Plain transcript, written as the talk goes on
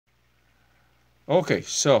Okay,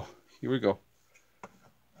 so here we go.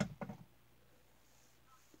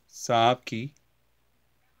 Saab key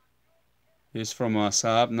is from a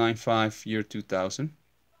Saab 95 year 2000.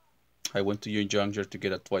 I went to Yongjang to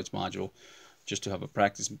get a twice module just to have a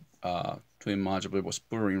practice twin module, but it was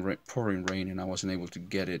pouring rain and I wasn't able to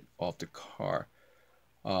get it off the car.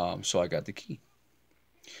 So I got the key.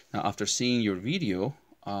 Now, after seeing your video,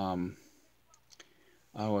 I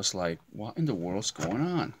was like, what in the world's going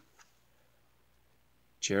on?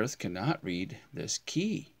 Jareth cannot read this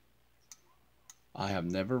key. I have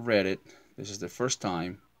never read it. This is the first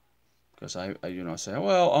time because I say,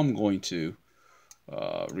 well, I'm going to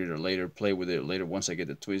read it later, play with it later once I get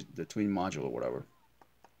the twin module or whatever.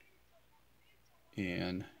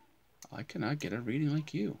 And I cannot get a reading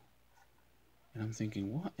like you. And I'm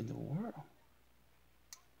thinking, what in the world?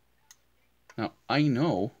 Now, I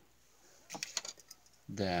know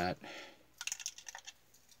that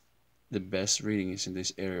the best reading is in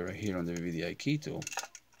this area right here on the VDI key tool.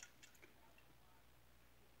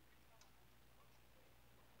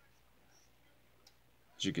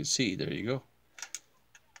 As you can see, there you go.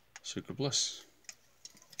 Circle Plus.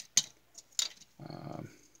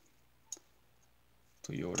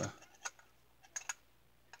 Toyota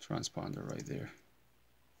transponder right there,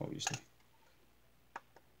 obviously.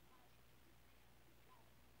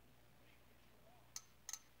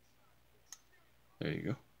 There you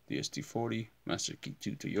go. DST40, Master Key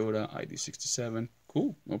 2 Toyota, ID67.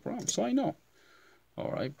 Cool, no problem. So I know.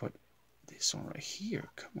 All right, but this one right here,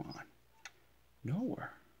 come on.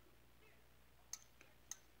 Nowhere.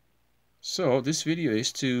 So this video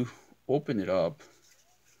is to open it up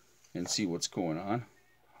and see what's going on.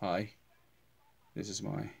 Hi, this is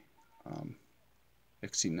my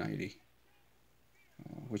XC90,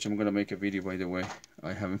 which I'm gonna make a video, by the way.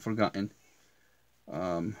 I haven't forgotten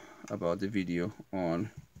about the video on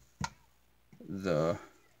the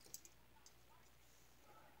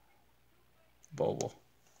Volvo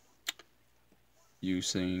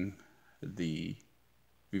using the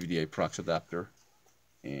VVDA prox adapter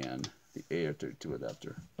and the AR32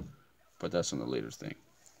 adapter, but that's on the later thing.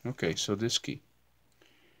 Okay, so this key,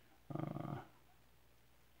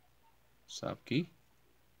 Saab key,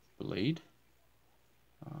 blade,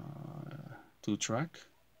 2-track.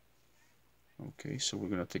 Okay, so we're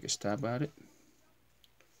gonna take a stab at it.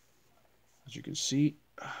 As you can see,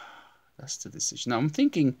 that's the decision. Now I'm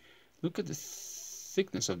thinking, look at the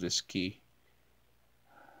thickness of this key.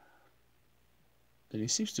 And it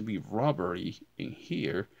seems to be rubbery in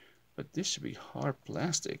here, but this should be hard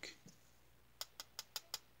plastic.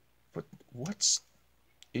 But what's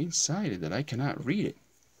inside it that I cannot read it?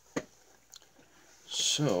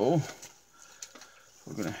 So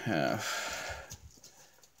we're gonna have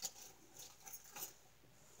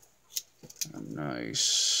a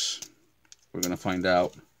nice, we're gonna find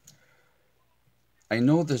out. I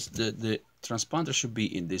know this, the transponder should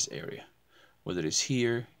be in this area, whether it's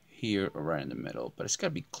here, or right in the middle, but it's got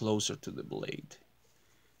to be closer to the blade.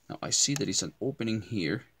 Now I see that it's an opening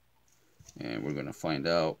here, and we're gonna find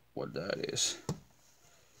out what that is.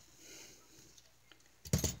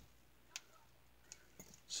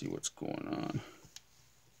 See what's going on.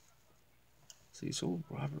 See, it's all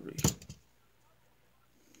rubbery.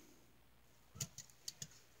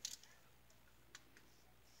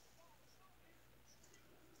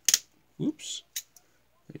 Oops.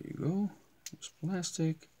 There you go. It's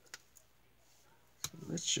plastic. So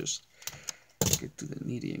let's just get to the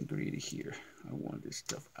nitty and gritty here. I want this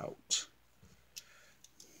stuff out.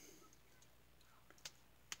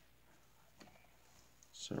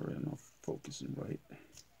 Sorry, I'm not focusing right. I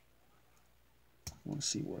want to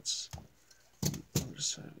see what's on the other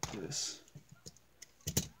side of this.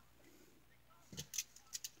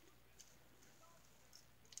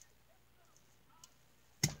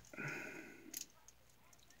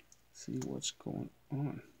 See what's going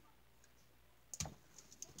on.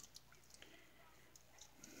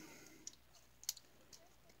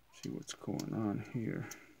 See what's going on here.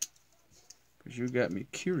 Because you got me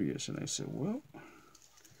curious, and I said, well,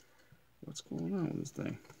 what's going on with this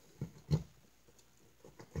thing?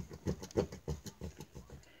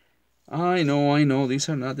 I know, these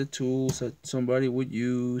are not the tools that somebody would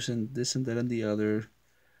use, and this and that and the other.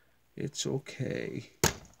 It's okay.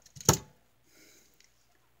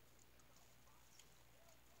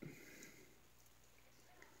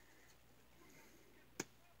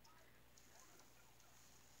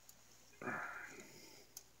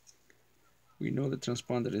 We know the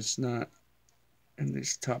transponder is not in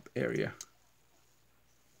this top area.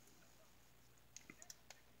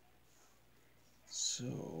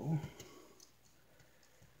 So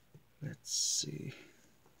let's see.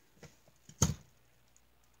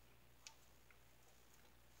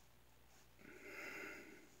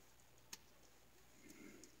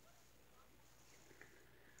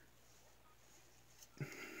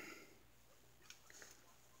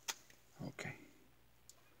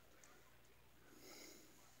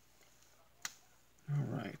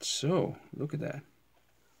 Alright, so look at that.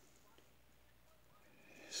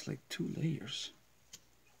 It's like 2 layers.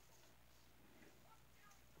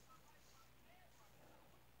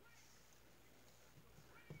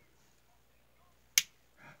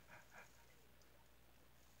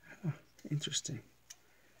 Huh, interesting.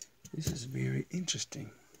 This is very interesting.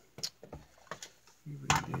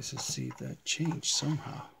 Let's see if that changed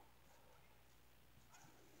somehow.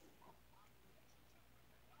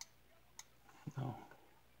 No.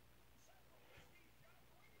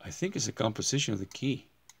 I think it's the composition of the key.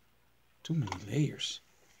 Too many layers.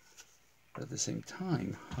 But at the same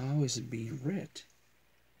time, how is it being read?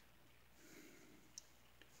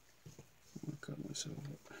 I'm gonna cut myself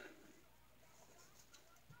up.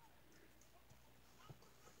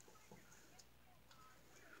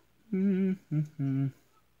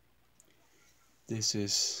 This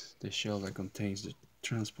is the shell that contains the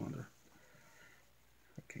transponder.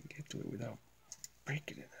 I can get to it without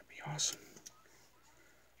breaking it. That'd be awesome.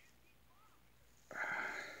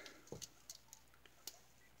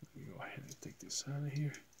 Let me go ahead and take this out of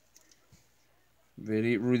here.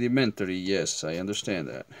 Very rudimentary, yes, I understand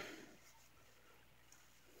that.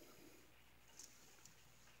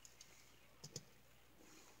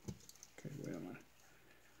 Okay, wait a minute.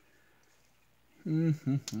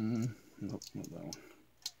 Nope, not that one.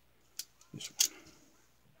 This one.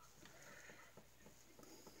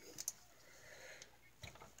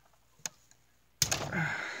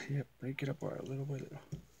 Yep, break it apart little by little.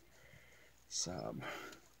 Saab.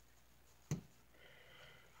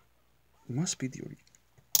 Must be the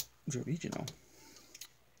original.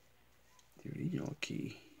 The original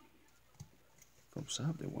key from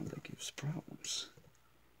Saab, the one that gives problems.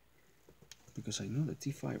 Because I know the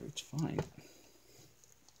T5 is fine.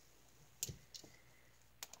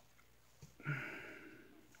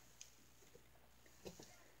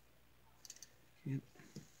 Yep.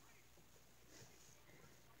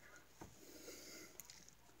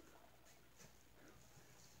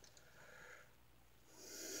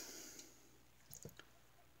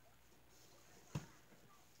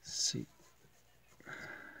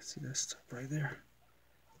 See that stuff right there.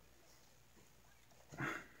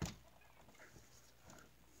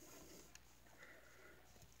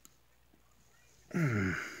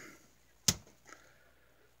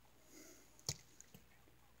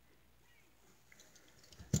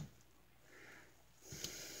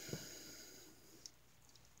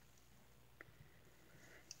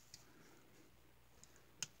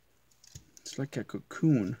 It's like a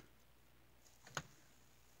cocoon.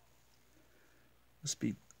 Must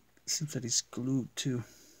be, seems that it's glued too.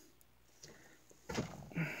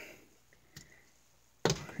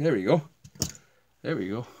 There we go. There we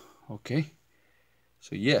go. Okay.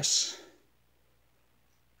 So yes,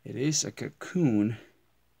 it is a cocoon,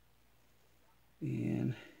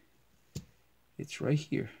 and it's right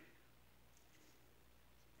here.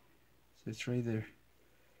 So it's right there.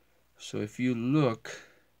 So if you look,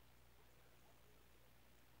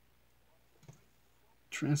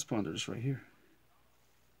 transponder is right here.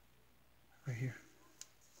 Right here.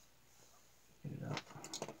 Get it out.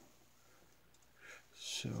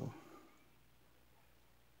 So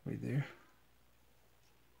right there,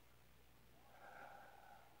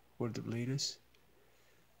 where the blade is,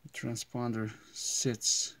 the transponder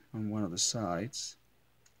sits on one of the sides,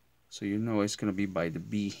 so you know it's going to be by the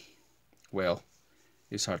B. Well,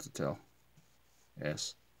 it's hard to tell.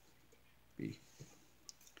 S, B.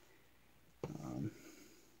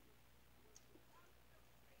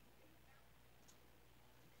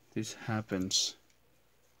 This happens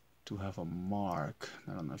to have a mark.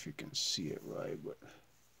 I don't know if you can see it right, but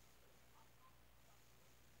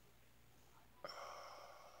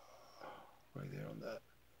right there on that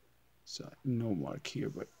side. No mark here,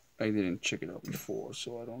 but I didn't check it out before,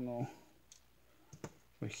 so I don't know.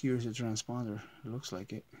 But here's the transponder. It looks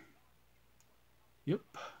like it. Yep,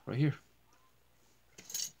 right here.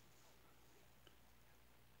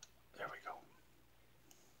 There we go.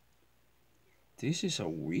 This is a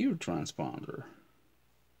weird transponder.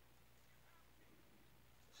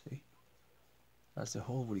 See? That's the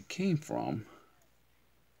hole where it came from.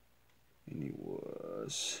 And it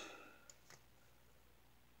was...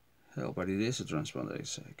 Hell, but it is a transponder.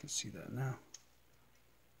 I can see that now.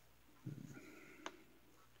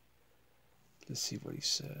 Let's see what he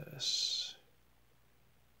says.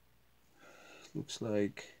 Looks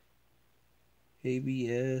like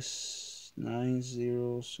ABS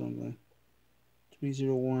 90 something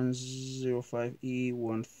 30105E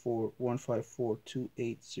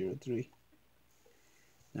 1542803.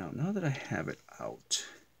 Now that I have it out,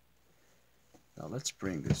 now let's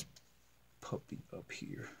bring this puppy up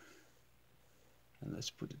here. And let's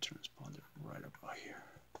put the transponder right about here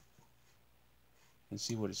and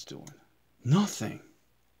see what it's doing. Nothing.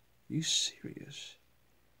 Are you serious?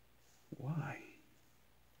 Why?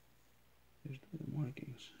 There's no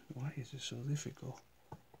markings. Why is it so difficult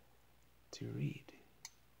to read?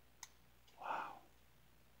 Wow.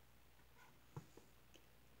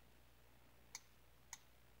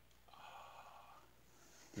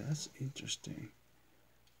 That's interesting.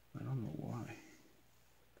 I don't know why.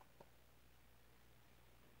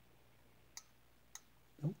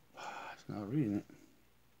 Nope. It's not reading it.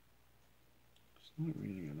 It's not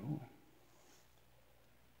reading at all.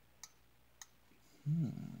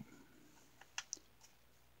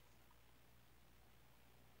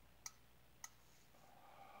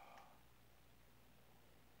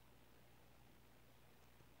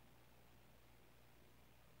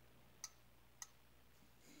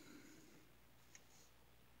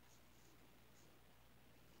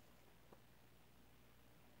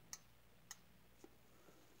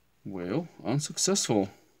 Well, unsuccessful.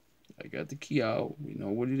 I got the key out. We know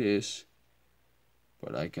what it is.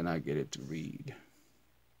 But I cannot get it to read.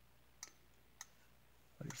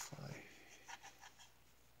 45.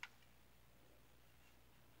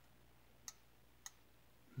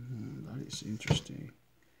 That is interesting.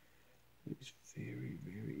 It's very,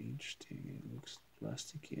 very interesting. It looks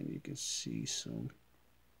plasticky and you can see some.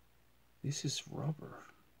 This is rubber.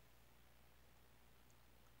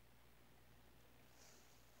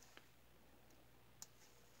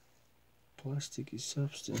 Plasticky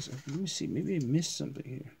substance. Let me see. Maybe I missed something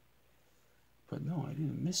here. But no, I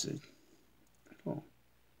didn't miss it at all.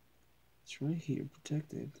 It's right here,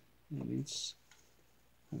 protected. And it's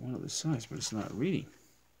on one of the sides, but it's not reading.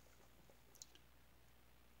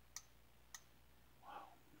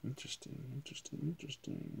 Interesting, interesting,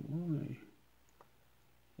 interesting. Why?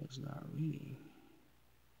 It's not reading.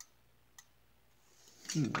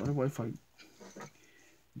 What if I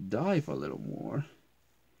dive a little more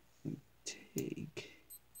and take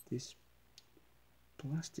this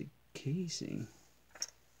plastic casing?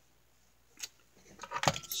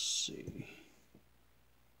 Let's see.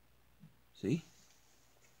 See?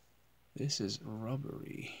 This is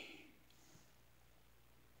rubbery.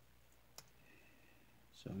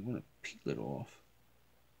 So I'm going to peel it off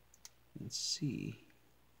and see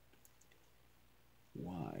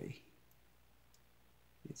why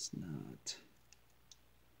it's not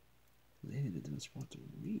letting the transponder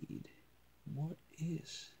read. What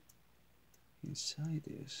is inside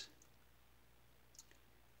this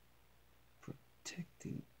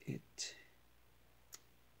protecting it?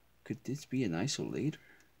 Could this be an isolator?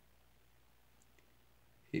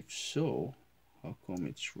 If so, how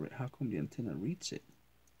come the antenna reads it?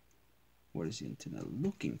 What is the antenna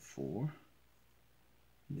looking for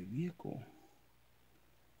in the vehicle?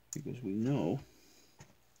 Because we know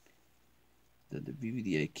that the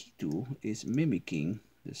VVDI key tool is mimicking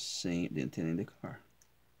the antenna in the car.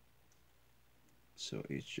 So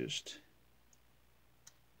it's just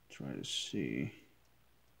try to see.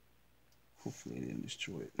 Hopefully I didn't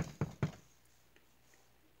destroy it.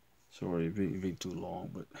 Sorry, being too long,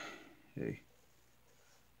 but hey.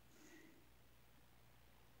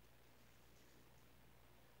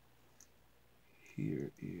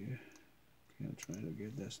 Here, yeah. Okay, I'm trying to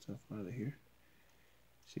get that stuff out of here.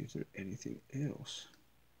 See if there's anything else.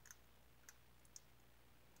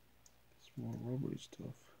 It's more rubbery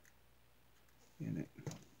stuff in it.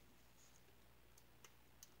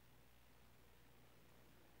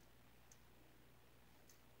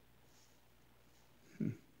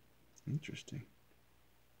 Interesting.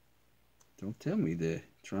 Don't tell me the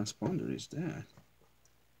transponder is that.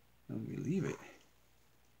 I don't believe it.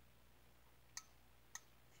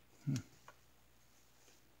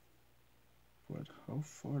 But how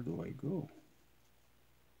far do I go?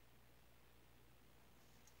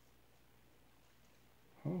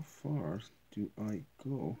 How far do I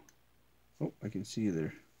go? Oh, I can see it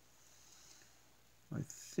there. I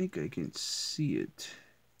think I can see it.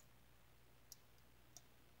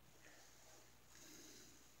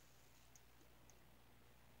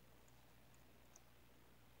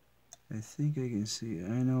 I think I can see it.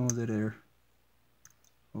 I know they're there.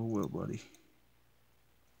 Oh well, buddy.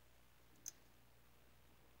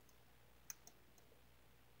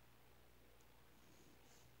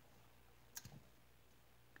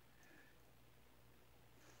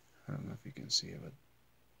 I don't know if you can see it, but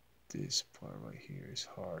this part right here is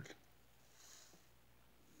hard.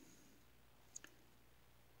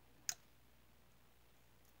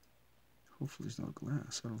 Hopefully it's not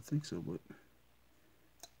glass. I don't think so, but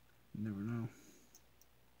you never know.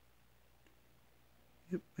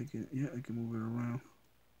 Yep, I can. Yeah, I can move it around.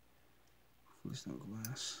 Hopefully it's no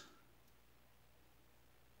glass.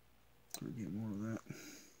 Gonna get more of that.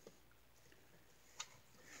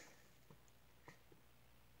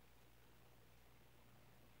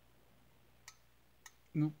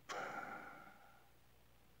 Nope.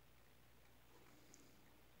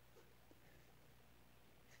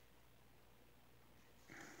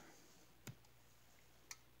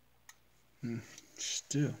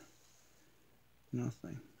 Still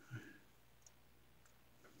nothing.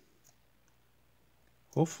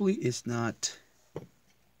 Hopefully it's not,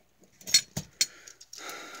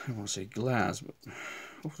 I won't say glass, but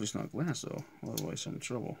hopefully it's not glass though, otherwise I'm in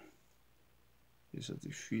trouble. This has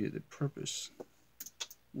defeated the purpose.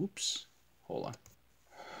 Whoops. Hold on.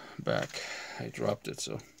 Back. I dropped it,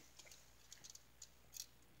 so.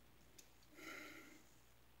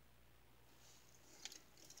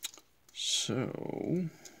 So,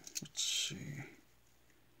 let's see.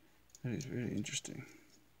 That is very interesting.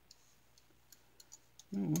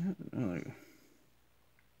 Oh, what happened? Oh, there you go.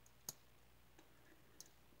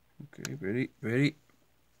 Okay, very.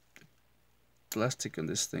 Plastic on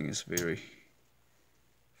this thing is very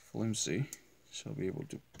flimsy, so I'll be able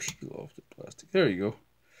to peel off the plastic. There you go.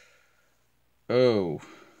 Oh,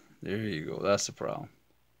 there you go. That's the problem.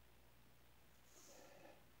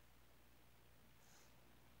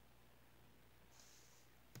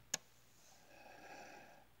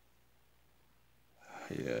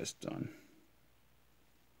 Yeah, it's done.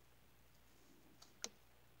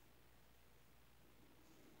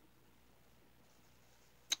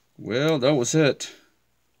 Well, that was it.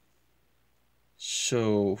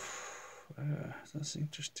 So, that's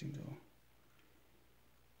interesting though.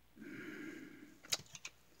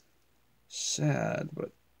 Sad,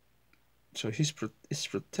 but so it's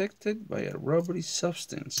protected by a rubbery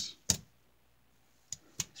substance.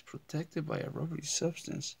 It's protected by a rubbery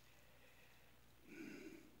substance.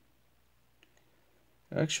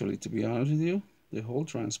 Actually, to be honest with you, the whole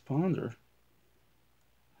transponder,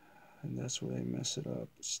 and that's where I mess it up.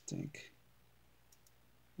 Stink.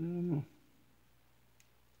 I don't know.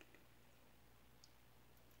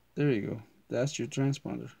 There you go. That's your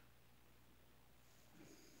transponder.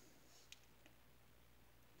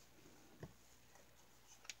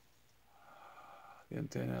 The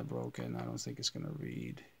antenna broken. I don't think it's gonna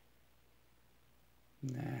read.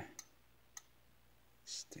 Nah.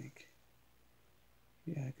 Stink.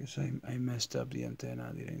 Yeah, because I messed up the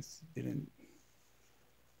antenna. Didn't.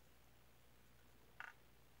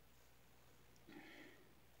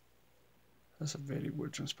 That's a very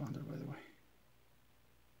weird transponder, by the way.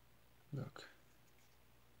 Look.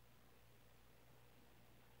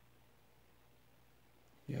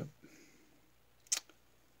 Yep.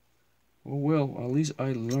 Oh well, at least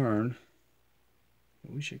I learned.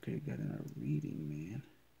 I wish I could have gotten a reading, man.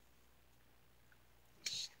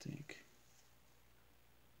 Stink.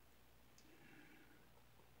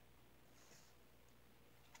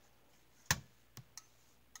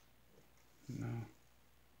 No.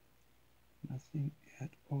 Nothing at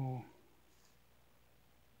all.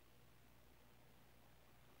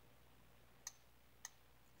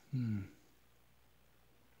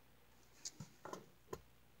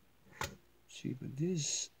 See, but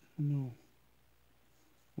this, I don't know.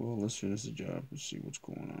 Well, let's finish the job and see what's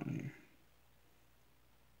going on here.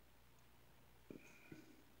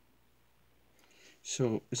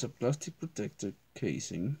 So it's a plastic protector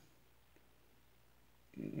casing,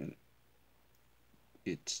 and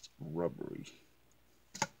it's rubbery.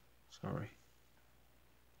 Sorry.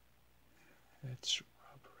 It's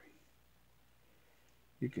rubbery.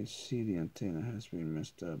 You can see the antenna has been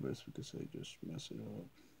messed up, but it's because I just messed it up.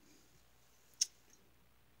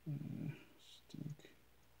 Stink.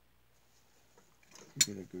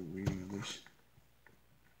 Get a good reading at least.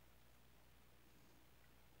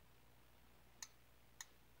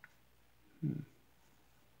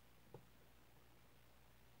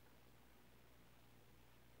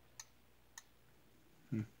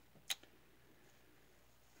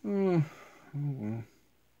 Oh well.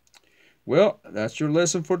 Well, that's your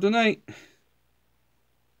lesson for tonight.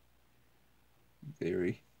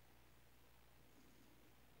 Very.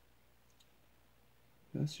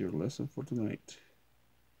 That's your lesson for tonight.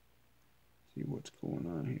 See what's going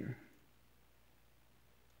on here.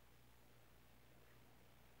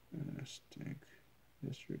 Stink.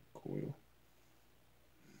 That's your coil.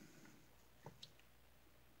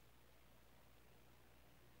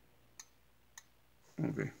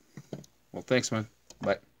 Okay. Well, thanks, man.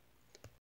 Bye.